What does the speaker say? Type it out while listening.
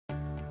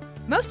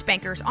Most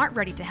bankers aren't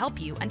ready to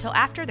help you until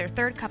after their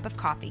third cup of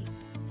coffee.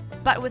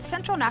 But with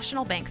Central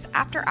National Bank's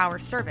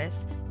after-hours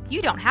service,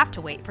 you don't have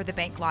to wait for the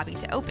bank lobby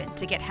to open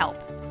to get help.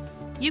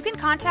 You can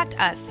contact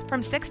us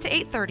from 6 to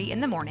 8:30 in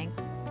the morning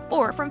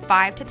or from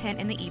 5 to 10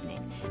 in the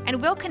evening,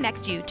 and we'll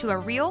connect you to a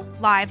real,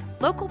 live,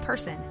 local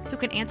person who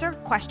can answer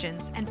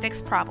questions and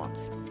fix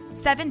problems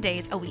 7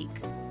 days a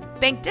week.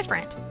 Bank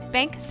different.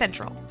 Bank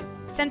Central.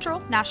 Central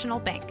National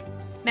Bank.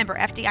 Member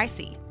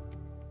FDIC.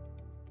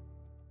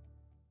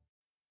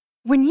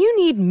 When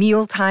you need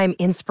mealtime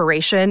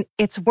inspiration,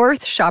 it's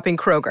worth shopping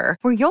Kroger,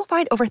 where you'll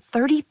find over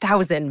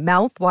 30,000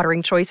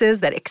 mouth-watering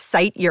choices that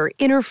excite your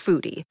inner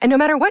foodie. And no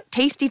matter what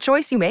tasty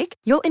choice you make,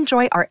 you'll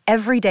enjoy our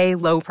everyday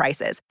low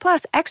prices,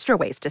 plus extra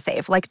ways to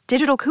save, like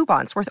digital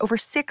coupons worth over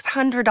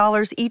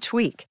 $600 each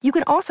week. You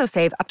can also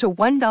save up to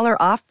 $1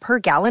 off per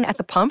gallon at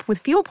the pump with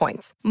fuel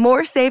points.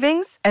 More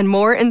savings and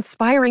more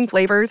inspiring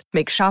flavors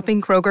make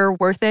shopping Kroger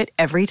worth it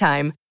every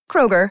time.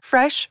 Kroger,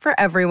 fresh for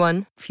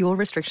everyone. Fuel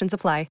restrictions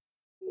apply.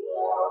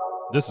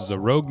 This is a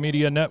Rogue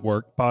Media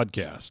Network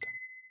podcast.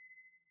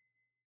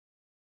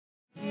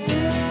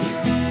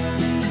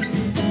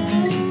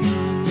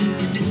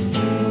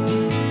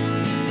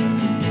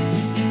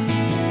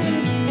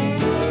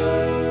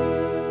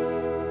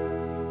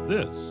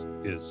 This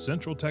is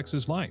Central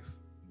Texas Life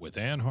with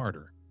Ann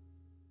Harder.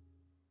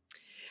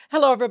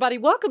 Hello, everybody.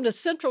 Welcome to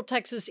Central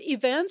Texas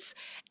Events.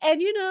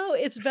 And you know,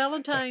 it's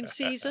Valentine's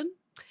season.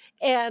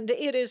 And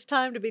it is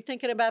time to be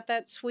thinking about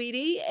that,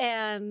 sweetie,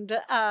 and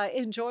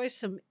enjoy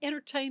some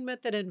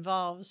entertainment that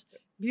involves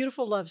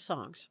beautiful love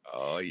songs.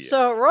 Oh, yeah.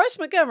 So, Royce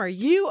Montgomery,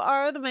 you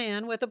are the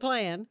man with a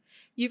plan.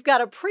 You've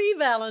got a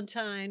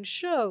pre-Valentine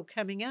show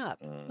coming up.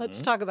 Mm-hmm.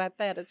 Let's talk about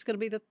that. It's going to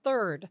be the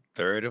 3rd.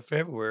 3rd of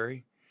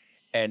February.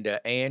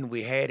 And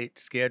we had it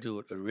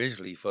scheduled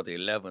originally for the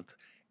 11th.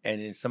 And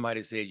then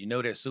somebody said, you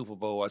know, that Super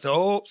Bowl. I said,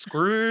 oh,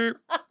 screw it.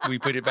 We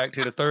put it back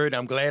to the 3rd.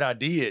 I'm glad I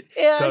did.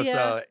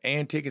 Because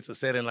and tickets are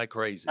selling like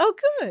crazy. Oh,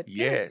 good.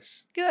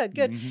 Yes. Good.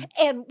 Mm-hmm.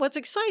 And what's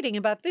exciting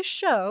about this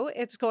show,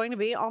 it's going to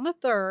be on the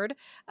 3rd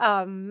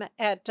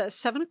at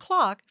 7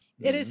 o'clock.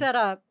 Mm-hmm. It is at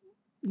a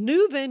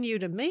new venue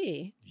to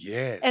me.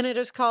 Yes. And it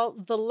is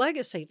called The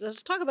Legacy.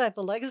 Let's talk about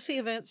the Legacy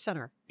Event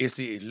Center. It's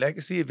the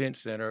Legacy Event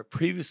Center.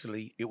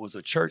 Previously, it was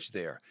a church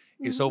there.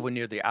 It's over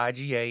near the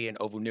IGA and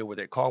over near where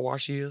that car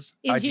wash is.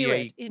 In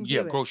IGA,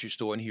 Hewitt. Grocery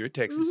store in here in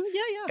Texas.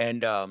 Mm-hmm. Yeah.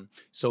 And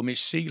so Miss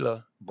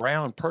Sheila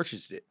Brown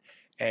purchased it.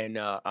 And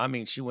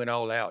she went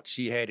all out.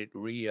 She had it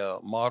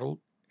remodeled.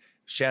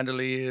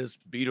 Chandeliers,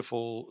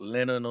 beautiful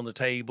linen on the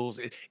tables.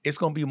 It's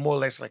going to be more or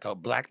less like a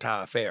black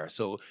tie affair.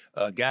 So,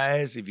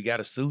 guys, if you got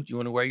a suit, you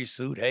want to wear your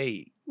suit,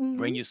 hey,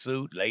 bring your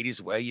suit.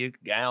 Ladies, wear your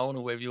gown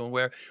or whatever you want to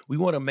wear. We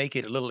want to make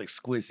it a little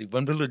exquisite, a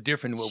little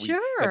different than what we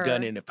have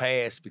done in the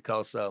past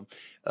because,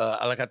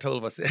 like I told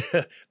them, I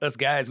said, us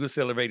guys, we're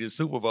celebrating the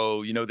Super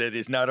Bowl, you know, that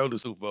it's not on the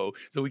Super Bowl.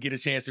 So we get a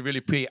chance to really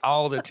pay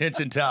all the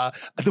attention to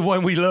the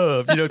one we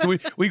love. You know, so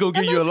we going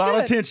to give you a lot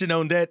of attention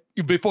on that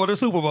before the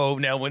Super Bowl.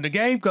 Now, when the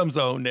game comes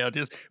on, now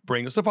just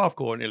bring us some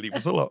popcorn and leave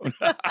us alone.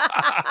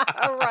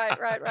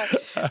 Right.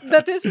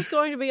 But this is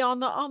going to be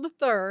on the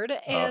 3rd,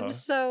 and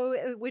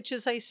so which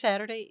is a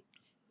Saturday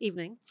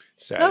evening.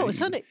 No, it's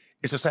Sunday.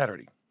 It's a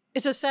Saturday.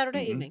 It's a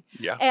Saturday evening.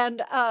 Yeah.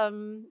 And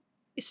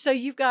so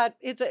you've got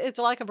it's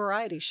like a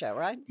variety show,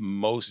 right?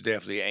 Most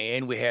definitely.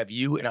 And we have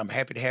you, and I'm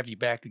happy to have you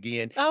back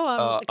again. Oh,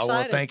 I'm excited. I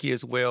want to thank you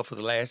as well for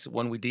the last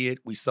one we did.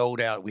 We sold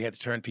out. We had to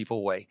turn people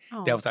away.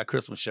 Oh. That was our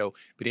Christmas show.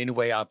 But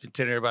anyway, I've been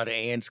telling everybody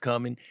Ann's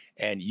coming,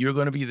 and you're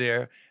going to be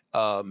there.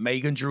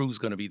 Megan Drew's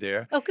going to be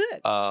there. Oh,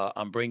 good.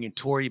 I'm bringing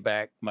Tori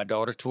back. My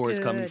daughter Tori's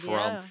coming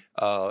from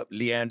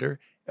Leander.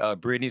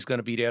 Brittany's going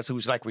to be there, so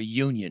it's like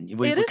reunion.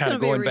 We're kind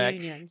of going back.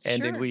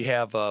 And then we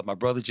have my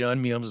brother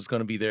John Mims is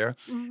going to be there.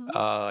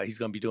 Mm-hmm. He's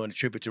going to be doing a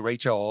tribute to Ray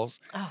Charles.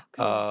 Oh,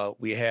 cool.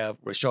 We have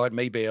Rashard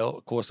Maybell,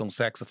 of course, on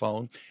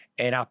saxophone.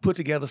 And I put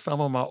together some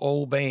of my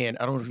old band.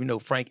 I don't know if you know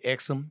Frank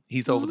Exum.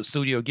 He's over the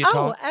studio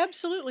guitar. Oh,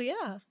 absolutely,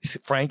 yeah.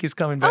 Frank is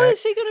coming back. Oh,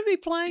 is he going to be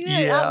playing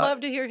that? Yeah. I'd love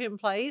to hear him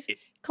play. He's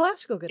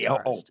classical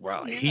guitarist. Oh,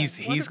 wow. Yeah,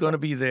 he's going to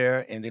be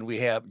there. And then we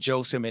have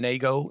Joe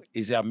Simonego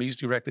is our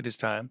music director this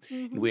time.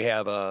 Mm-hmm. We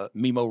have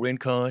Mimo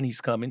Rincon.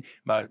 He's coming.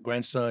 My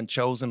grandson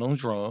Chosen on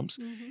drums.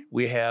 Mm-hmm.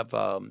 We have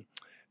Dr.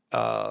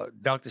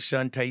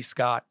 Shantae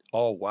Scott.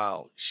 Oh,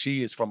 wow.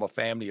 She is from a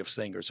family of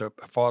singers. Her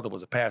father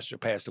was a pastor,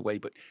 passed away,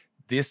 but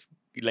this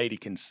lady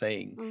can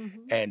sing. Mm-hmm.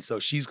 And so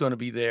she's going to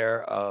be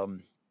there.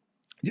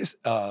 Just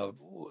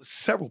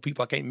several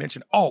people I can't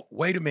mention. Oh,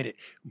 wait a minute.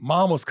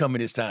 Mama's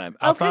coming this time.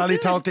 I finally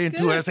talked her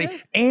into it. I say,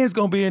 Ann's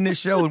going to be in this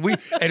show, and we're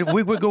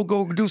going to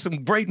go do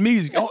some great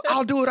music. Oh,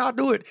 I'll do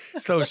it.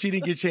 So she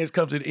didn't get a chance to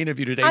come to the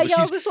interview today. I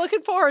was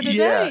looking forward to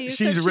today. Yeah,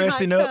 she's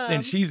resting up,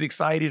 and she's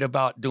excited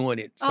about doing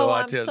it. So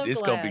I tell you,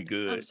 it's going to be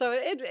good. So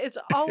it's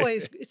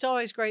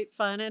always great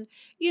fun. And,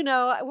 you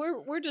know,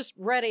 we're just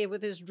ready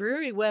with this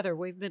dreary weather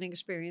we've been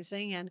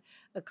experiencing and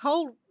a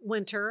cold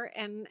winter.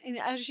 And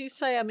as you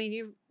say, I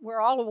mean, we're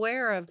all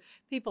aware of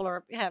people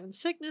are having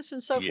sickness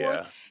and so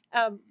forth.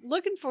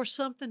 Looking for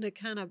something to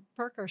kind of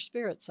perk our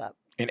spirits up.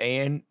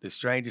 And the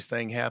strangest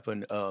thing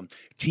happened.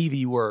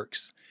 TV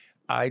Works.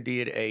 I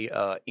did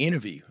a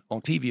interview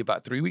on TV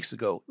about 3 weeks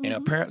ago, and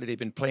apparently they've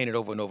been playing it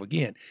over and over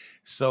again.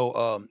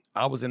 So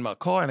I was in my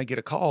car, and I get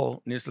a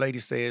call, and this lady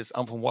says,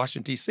 I'm from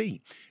Washington,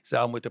 D.C.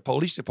 So I'm with the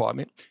police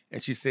department,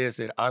 and she says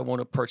that I want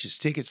to purchase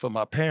tickets for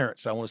my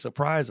parents. I want to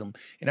surprise them.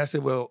 And I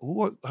said, well,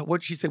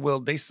 what? She said, well,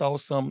 they saw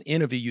some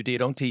interview you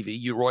did on TV.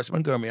 You're Royce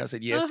Montgomery. I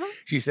said, yes.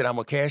 She said, I'm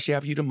going to cash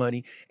out you the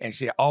money. And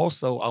she said,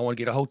 also, I want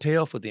to get a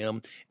hotel for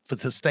them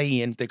to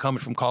stay in. They're coming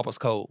from Copper's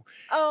Cove.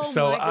 Oh,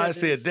 so my I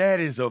said, goodness. that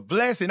is a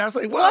blessing. I was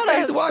like, well, I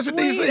came to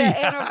Washington, sweet D.C.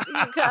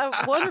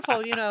 and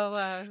wonderful,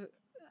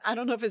 I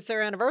don't know if it's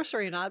their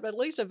anniversary or not, but at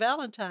least a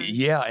Valentine's.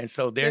 Yeah, and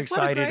so they're Yeah, what a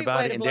excited great about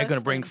way it, to and they're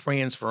going to bless bring them.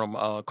 friends from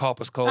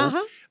Copper's Cove.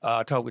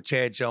 I talked with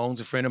Chad Jones,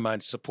 a friend of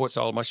mine, supports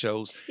all of my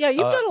shows. Yeah,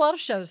 you've done a lot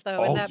of shows,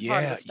 though, in that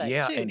part of the state,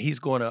 yeah, too. and he's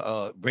going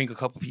to bring a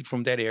couple people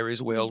from that area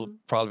as well.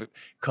 Probably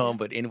come,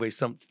 but anyway,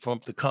 some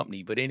from the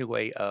company. But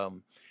anyway,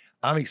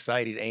 I'm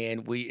excited,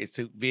 and it's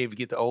to be able to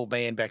get the old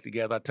band back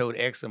together. I told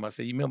Exum, I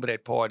said, you remember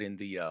that part in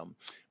the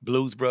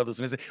Blues Brothers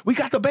when they said, we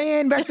got the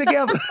band back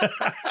together?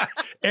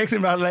 Exum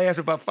and I laughed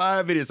about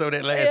 5 minutes on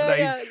that last night.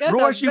 Yeah, He's, got the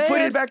Royce, you put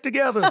band. it back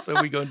together, so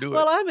we're going to do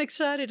Well, it. I'm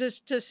excited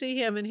to see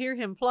him and hear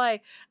him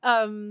play.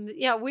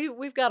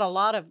 We've got a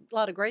lot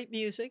of great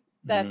music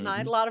that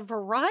night, a lot of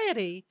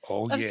variety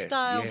of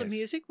styles of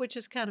music, which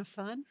is kind of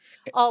fun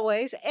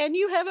always. And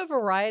you have a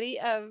variety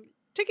of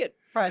ticket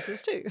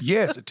prices too.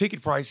 Yes, the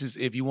ticket prices,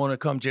 if you want to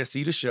come just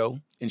see the show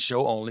and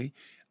show only,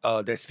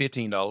 that's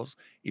 $15.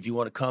 If you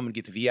want to come and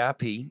get the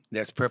VIP,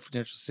 that's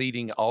preferential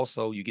seating.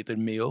 Also, you get the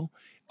meal,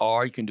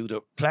 or you can do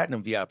the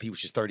platinum VIP,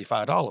 which is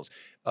 $35.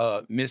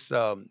 Miss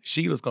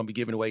Sheila's going to be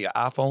giving away an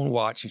iPhone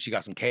watch, and she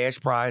got some cash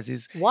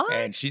prizes. What?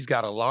 And she's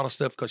got a lot of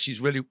stuff because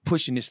she's really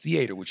pushing this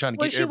theater. We're trying to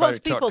Well, get she everybody wants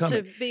to start people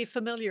coming. to be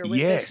familiar with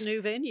Yes. this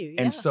new venue.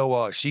 Yeah. And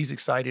so she's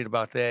excited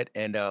about that,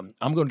 and I'm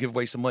going to give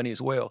away some money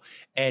as well.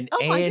 And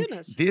Oh, my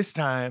goodness. this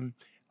time,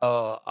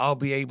 I'll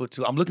be able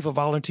to. I'm looking for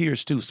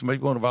volunteers too. Somebody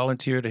want to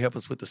volunteer to help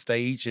us with the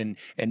stage and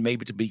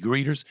maybe to be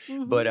greeters.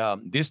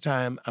 But this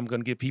time, I'm going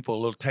to give people a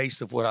little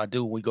taste of what I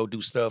do when we go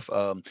do stuff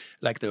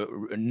like the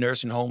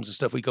nursing homes and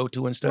stuff we go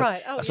to and stuff.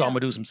 Right. Oh, so yeah. I'm going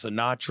to do some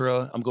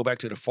Sinatra. I'm going to go back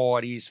to the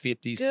 40s,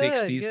 50s, Good,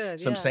 60s,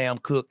 good, some yeah. Sam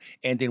Cooke,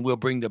 and then we'll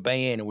bring the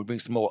band and we'll bring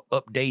some more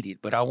updated.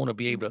 But I want to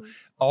be able to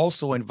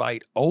also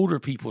invite older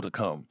people to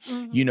come.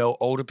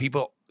 Older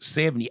people,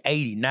 70,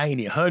 80,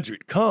 90,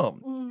 100,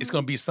 come. It's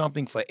going to be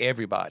something for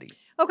everybody.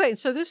 Okay,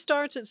 so this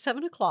starts at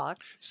 7 o'clock.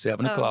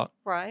 7 o'clock.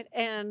 Right.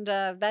 And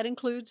that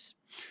includes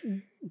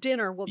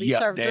dinner will be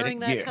served during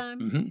that yes.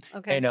 time?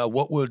 Okay. And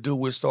what we'll do,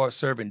 we'll start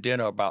serving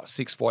dinner about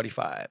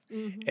 6:45.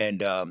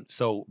 And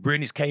so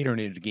Brittany's catering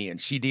it again.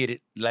 She did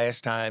it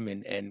last time,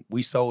 and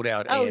we sold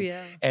out. Oh, and,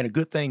 yeah. And a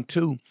good thing,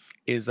 too,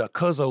 is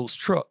Cuzzo's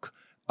truck,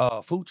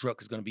 food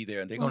truck is going to be there,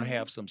 and they're going to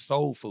have some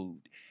soul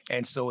food.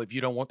 And so if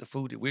you don't want the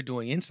food that we're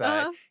doing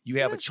inside, you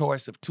have a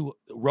choice of 2.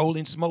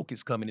 Rolling Smoke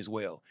is coming as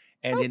well.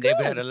 And then they've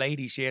had a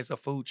lady, she has a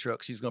food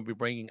truck. She's going to be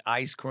bringing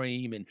ice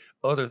cream and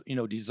other,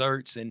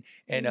 desserts. And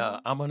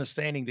I'm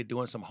understanding they're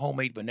doing some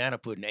homemade banana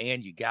pudding,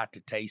 and you got to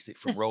taste it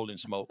from Rolling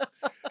Smoke.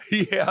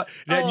 Yeah.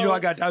 I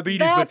got diabetes.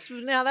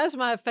 That's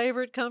my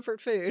favorite comft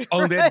food.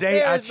 On that day,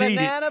 there I is cheated.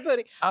 Banana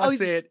pudding. I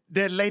said,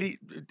 that lady,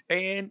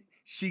 Ann,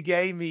 she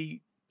gave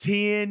me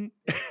 10,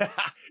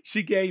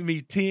 she gave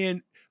me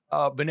 10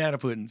 banana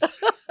puddings.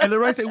 And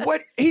Lorraine said,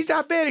 what? He's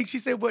diabetic. She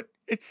said, what?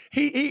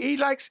 He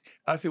likes,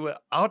 I said, well,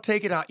 I'll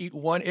take it. I'll eat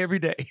one every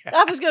day.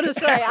 I was going to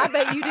say, I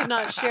bet you did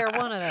not share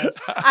one of those.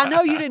 I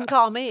know you didn't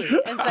call me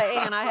and say,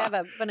 Ann, I have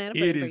a banana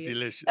pudding It for is you.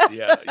 delicious.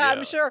 Yeah,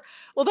 I'm sure.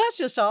 Well, that's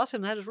just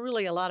awesome. That is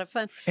really a lot of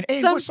fun. And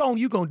Ann, what song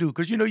you going to do?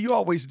 Because, you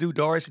always do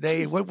Doris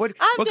Day. What can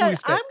we I'm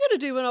expect? going to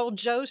do an old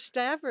Joe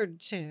Stafford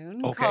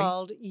tune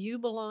called You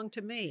Belong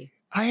to Me.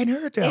 I hadn't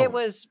heard that It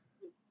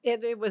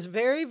one. was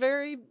very,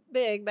 very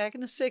big back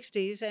in the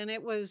 60s, and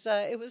it was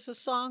a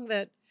song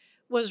that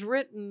was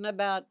written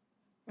about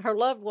her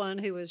loved one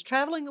who was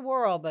traveling the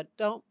world, but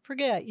don't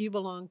forget, you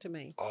belong to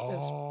me.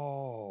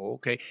 Oh,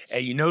 okay.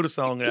 And you know the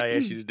song that I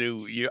asked you to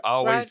do. You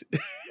always,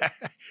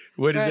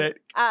 what is that?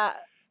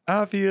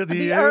 I feel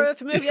the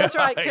earth movie. That's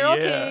right, Carole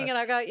Yeah. King, and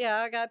I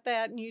got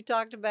that. And you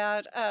talked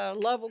about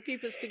love will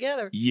keep us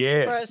together. for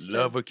Yes, us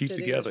love to- will keep to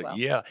do as together. well.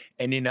 Yeah.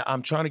 And then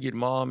I'm trying to get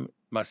Mom,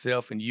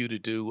 myself, and you to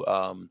do,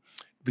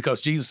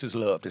 because Jesus is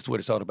love. That's what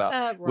it's all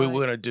about. We're Right.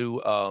 going to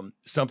do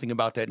something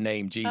about that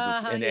name,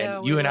 Jesus. And yeah,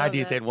 we you and I love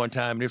did that. that one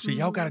time. And they said,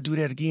 y'all got to do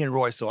that again,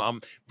 Royce. So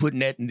I'm putting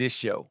that in this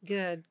show.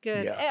 Good.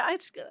 Yeah.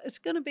 It's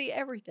going to be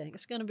everything.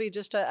 It's going to be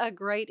just a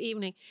great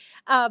evening.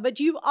 But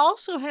you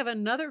also have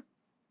another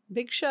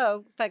big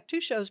show, in fact,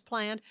 2 shows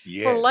planned for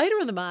Yes. later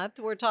in the month.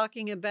 We're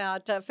talking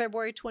about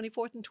February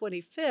 24th and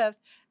 25th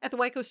at the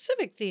Waco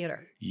Civic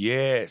Theater.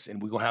 Yes,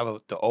 and we're going to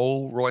have the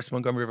old Royce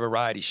Montgomery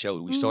variety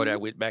show we started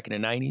out with back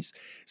in the 90s.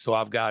 So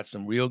I've got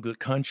some real good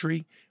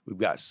country. We've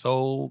got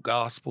soul,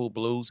 gospel,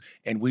 blues,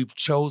 and we've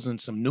chosen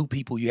some new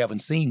people you haven't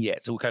seen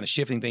yet. So we're kind of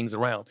shifting things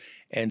around.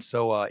 And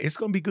so it's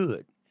going to be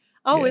good.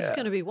 Oh, it's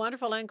going to be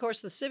wonderful. And of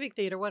course, the Civic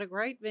Theater, what a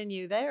great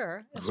venue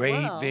there as Great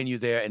well. venue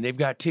there. And they've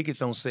got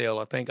tickets on sale.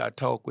 I think I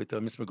talked with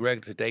Ms.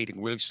 McGregor today to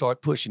really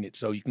start pushing it.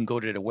 So you can go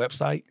to their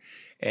website,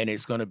 and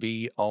it's going to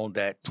be on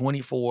that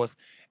 24th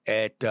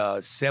at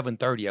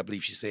 7:30, I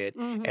believe she said.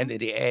 Mm-hmm. And then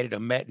they added a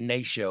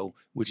matinee show,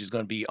 which is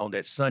going to be on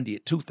that Sunday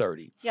at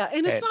 2:30. Yeah,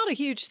 and it's not a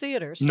huge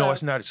theater. So no,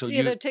 it's not. So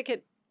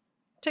the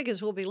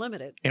tickets will be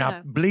limited. And I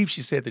believe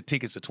she said the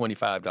tickets are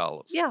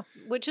 $25. Yeah,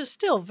 which is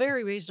still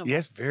very reasonable.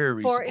 Yes, very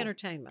reasonable. For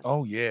entertainment.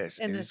 Oh, yes.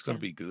 And it's going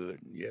to be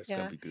good. Yes, it's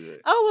going to be good.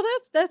 Oh, well,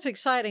 that's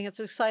exciting. It's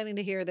exciting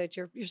to hear that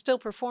you're still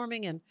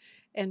performing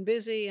and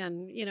busy,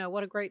 and,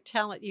 what a great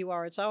talent you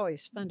are. It's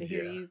always fun to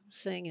hear you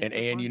sing. And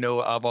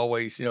I've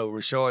always,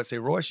 Rashard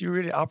said, Royce, you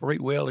really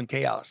operate well in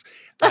chaos.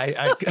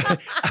 I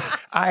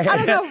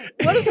don't know.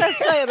 What does that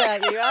say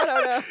about you? I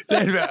don't know.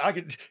 That's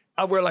right.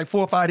 I wear like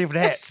 4 or 5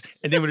 different hats,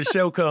 and then when the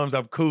show comes,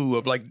 I'm cool.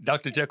 I'm like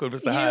Dr. Jekyll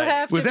and Mr.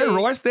 Hyde. Was that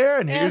Royce there?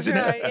 And that's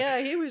right. Yeah,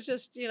 he was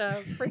just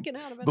freaking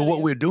out about it. But what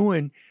we're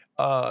doing,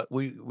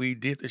 we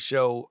did the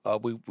show.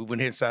 We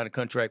went ahead and signed a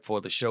contract for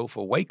the show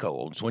for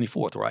Waco on the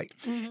 24th, right?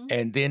 Mm-hmm.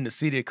 And then the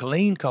city of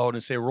Killeen called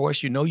and said,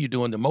 Royce, you're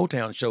doing the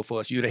Motown show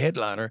for us. You're the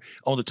headliner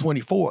on the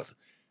 24th.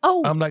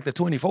 Oh, I'm like the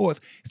 24th.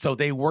 So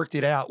they worked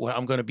it out. Well,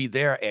 I'm going to be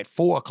there at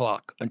 4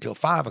 o'clock until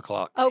 5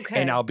 o'clock. Okay.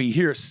 And I'll be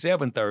here at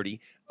 7:30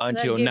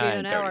 until 9:30.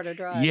 An hour to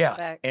drive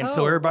back. And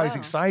so everybody's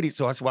excited.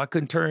 So I said, well, I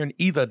couldn't turn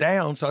either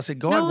down. So I said,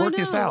 go ahead and work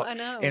this out. I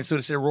know. And so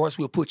they said, Royce,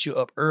 we'll put you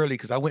up early,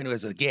 because I went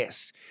as a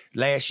guest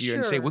last year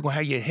and said, we're going to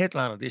have you a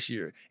headliner this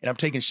year. And I'm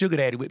taking Sugar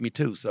Daddy with me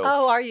too. So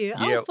are you?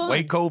 Yeah, fun.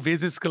 Waco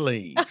visits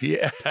Killeen.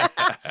 Yeah.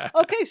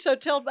 Okay, so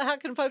how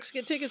can folks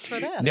get tickets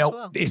for that now, as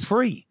well? It's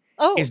free.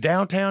 Oh. It's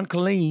downtown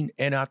Killeen,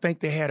 and I think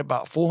they had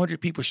about 400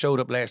 people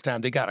showed up last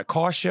time. They got a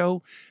car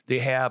show. They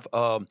have,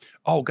 all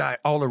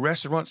the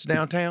restaurants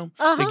downtown.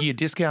 They give you a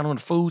discount on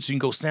the food, so you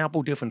can go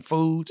sample different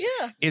foods.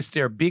 Yeah. It's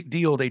their big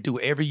deal they do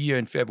every year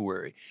in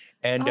February.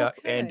 And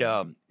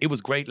it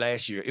was great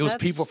last year. It was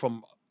people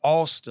from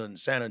Austin,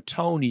 San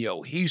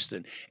Antonio,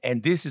 Houston,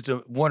 and this is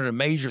one of the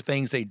major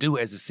things they do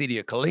as the city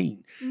of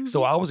Killeen. Mm-hmm.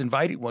 So I was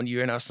invited one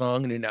year, and I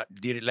sung, and then I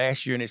did it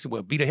last year, and they said,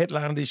 well, be the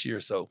headliner this year.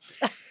 So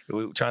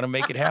we were trying to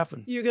make it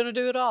happen. You're going to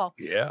do it all.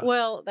 Yeah.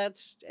 Well,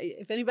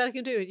 if anybody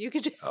can do it, you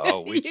can do it.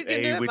 Oh, we're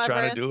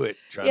trying to do it.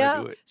 To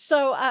do it.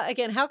 So,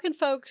 again, how can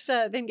folks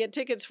then get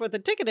tickets for the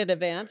ticketed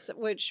events,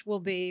 which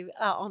will be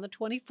on the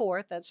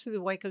 24th? That's through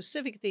the Waco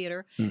Civic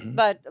Theater. Mm-hmm.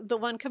 But the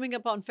one coming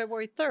up on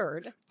February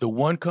 3rd. The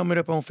one coming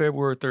up on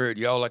February 3rd,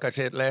 y'all, like I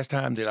said last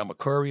time, that I'm a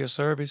courier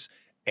service.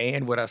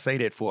 And what I say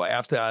that for,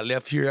 after I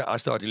left here, I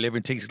started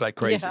delivering tickets like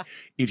crazy. Yeah.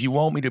 If you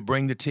want me to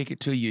bring the ticket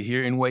to you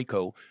here in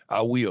Waco,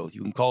 I will.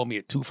 You can call me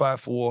at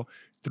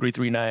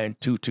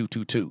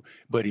 254-339-2222.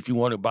 But if you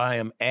want to buy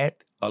them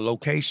at a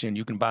location,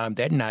 you can buy them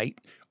that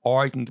night,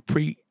 or you can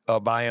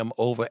buy them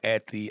over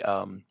at the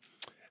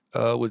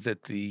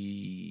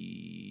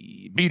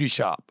the beauty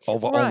shop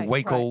over on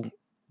Waco. Right.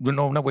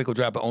 No, not Waco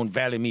Drive, but on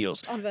Valley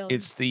Mills.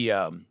 It's the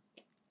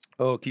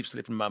it keeps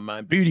slipping my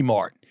mind. Beauty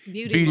Mart.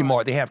 Beauty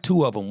Mart. They have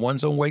 2 of them.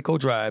 One's on Waco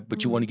Drive,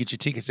 but you want to get your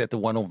tickets at the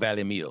one on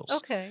Valley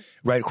Mills. Okay.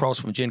 Right across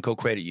from Genco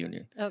Credit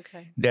Union.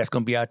 Okay. That's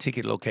going to be our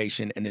ticket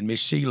location. And then Miss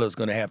Sheila's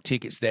going to have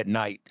tickets that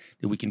night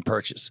that we can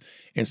purchase.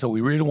 And so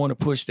we really want to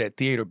push that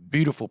theater.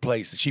 Beautiful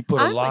place. She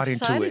put a lot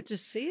into it. I'm excited to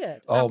see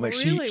it. Oh, man.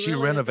 She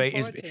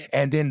renovates.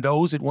 And then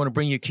those that want to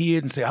bring your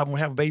kids and say, I want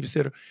to have a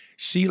babysitter,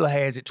 Sheila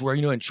has it to where,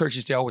 in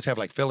churches, they always have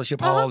like fellowship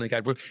hall.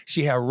 And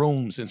she have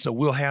rooms. And so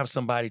we'll have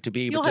somebody to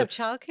be able to. You'll have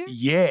childcare?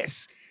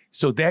 Yes.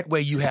 So that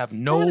way you have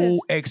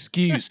no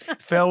excuse.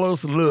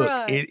 Fellas, look,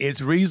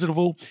 it's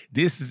reasonable.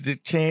 This is the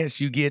chance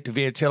you get to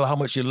be able to tell her how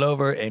much you love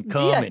her and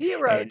come.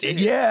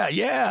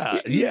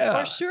 Yeah.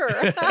 For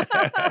sure.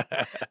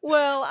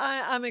 Well,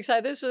 I'm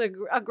excited. This is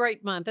a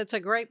great month. It's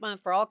a great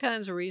month for all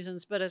kinds of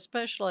reasons, but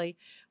especially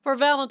for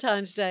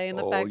Valentine's Day and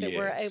the fact that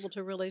we're able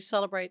to really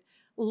celebrate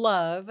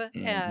love,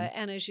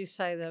 and as you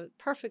say, the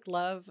perfect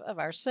love of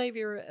our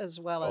Savior, as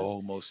well as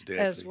most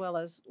definitely. As well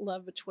as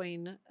love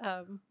between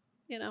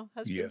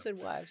husbands and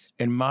wives.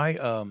 And my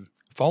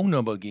phone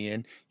number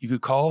again, you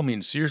could call me,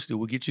 and seriously,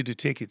 we'll get you the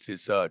tickets.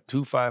 It's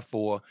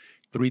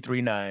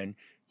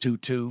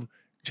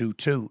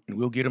 254-339-2222, and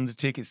we'll get them the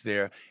tickets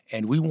there.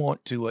 And we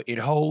want to, it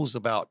holds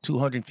about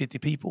 250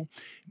 people,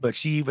 but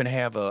she even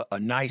have a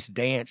nice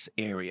dance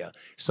area.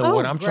 So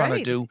what I'm trying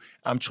to do,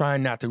 I'm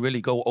trying not to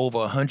really go over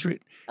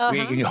 100.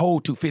 We can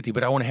hold 250,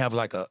 but I want to have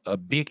like a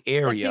big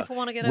area people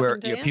want to get where up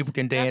and dance? People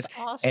can dance. That's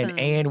awesome.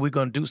 And we're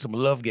going to do some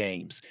love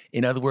games.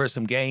 In other words,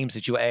 some games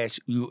that you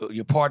ask,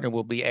 your partner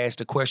will be asked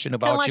a question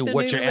about like you. The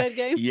what your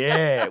game?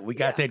 Yeah, we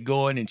got that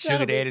going, and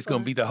Sugar Daddy's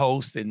going to be the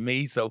host and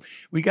me. So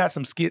we got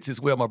some skits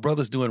as well. My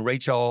brother's doing Ray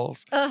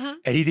Charles, and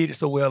he did it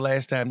so well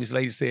last time. This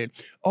lady said,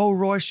 "Oh,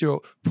 Royce, your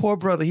poor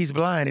brother, he's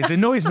blind." He said,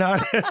 "No, he's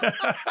not."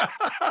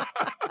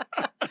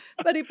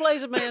 but he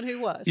plays a man who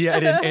was.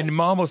 Yeah, and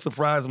Mama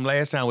surprised him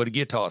last time with a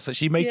guitar, so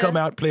she may come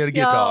out and play the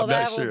guitar. Oh, I'm not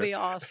that sure. will be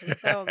awesome.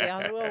 That will be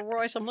awesome. Well,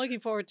 Royce, I'm looking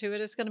forward to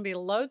it. It's going to be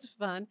loads of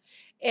fun,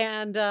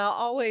 and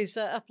always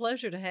a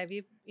pleasure to have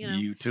you.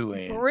 You too,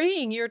 Ann.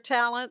 Bring your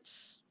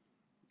talents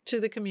to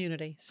the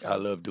community. So. I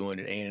love doing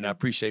it, Ann, and I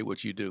appreciate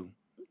what you do.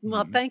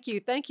 Well, thank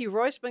you,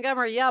 Royce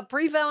Montgomery. Yeah,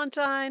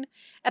 Pre-Valentine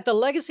at the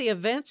Legacy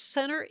Events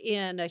Center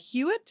in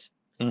Hewitt.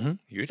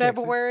 Here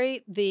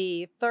February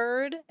the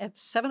 3rd at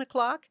 7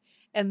 o'clock.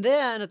 And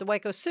then at the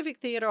Waco Civic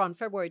Theater on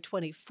February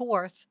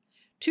 24th,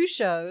 2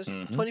 shows,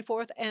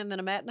 24th, and then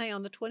a matinee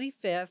on the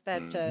 25th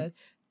at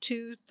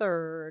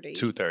 2:30.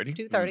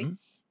 2:30.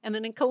 And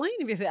then in Killeen,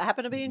 if you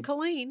happen to be in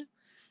Killeen,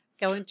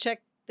 go and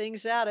check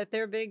things out at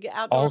their big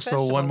outdoor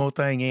festival. Also, one more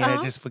thing, Ann,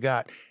 I just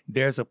forgot.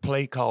 There's a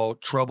play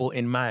called Trouble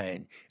in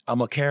Mind. I'm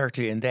a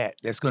character in that.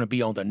 That's going to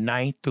be on the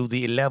 9th through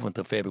the 11th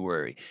of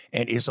February,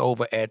 and it's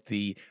over at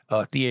the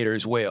theater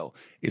as well.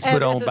 It's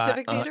put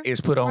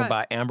on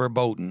by Amber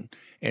Bowden,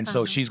 and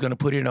so she's going to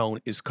put it on.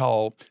 It's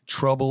called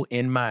Trouble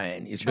in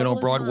Mind. It's been on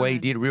Broadway,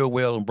 did real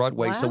well on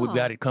Broadway, so we've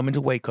got it coming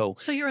to Waco.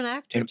 So you're an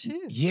actor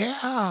too?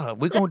 Yeah,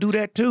 we're going to do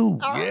that too.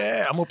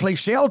 Yeah, I'm going to play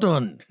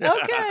Sheldon.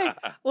 Okay.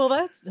 Well,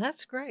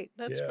 that's great.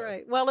 That's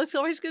great. Well, it's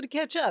always good to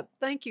catch up.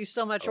 Thank you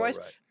so much, Royce.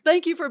 Right.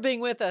 Thank you for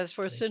being with us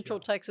for Central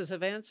Texas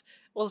Events.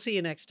 We'll see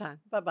you next time.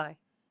 Bye-bye.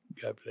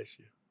 God bless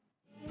you.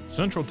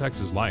 Central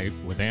Texas Life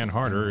with Ann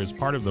Harder is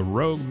part of the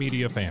Rogue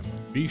Media family.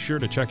 Be sure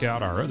to check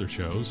out our other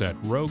shows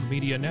at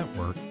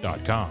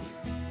roguemedianetwork.com.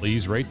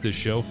 Please rate this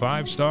show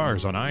 5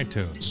 stars on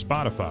iTunes,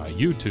 Spotify,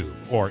 YouTube,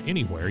 or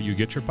anywhere you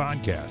get your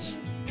podcasts.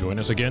 Join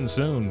us again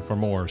soon for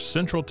more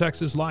Central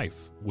Texas Life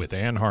with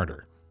Ann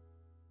Harder.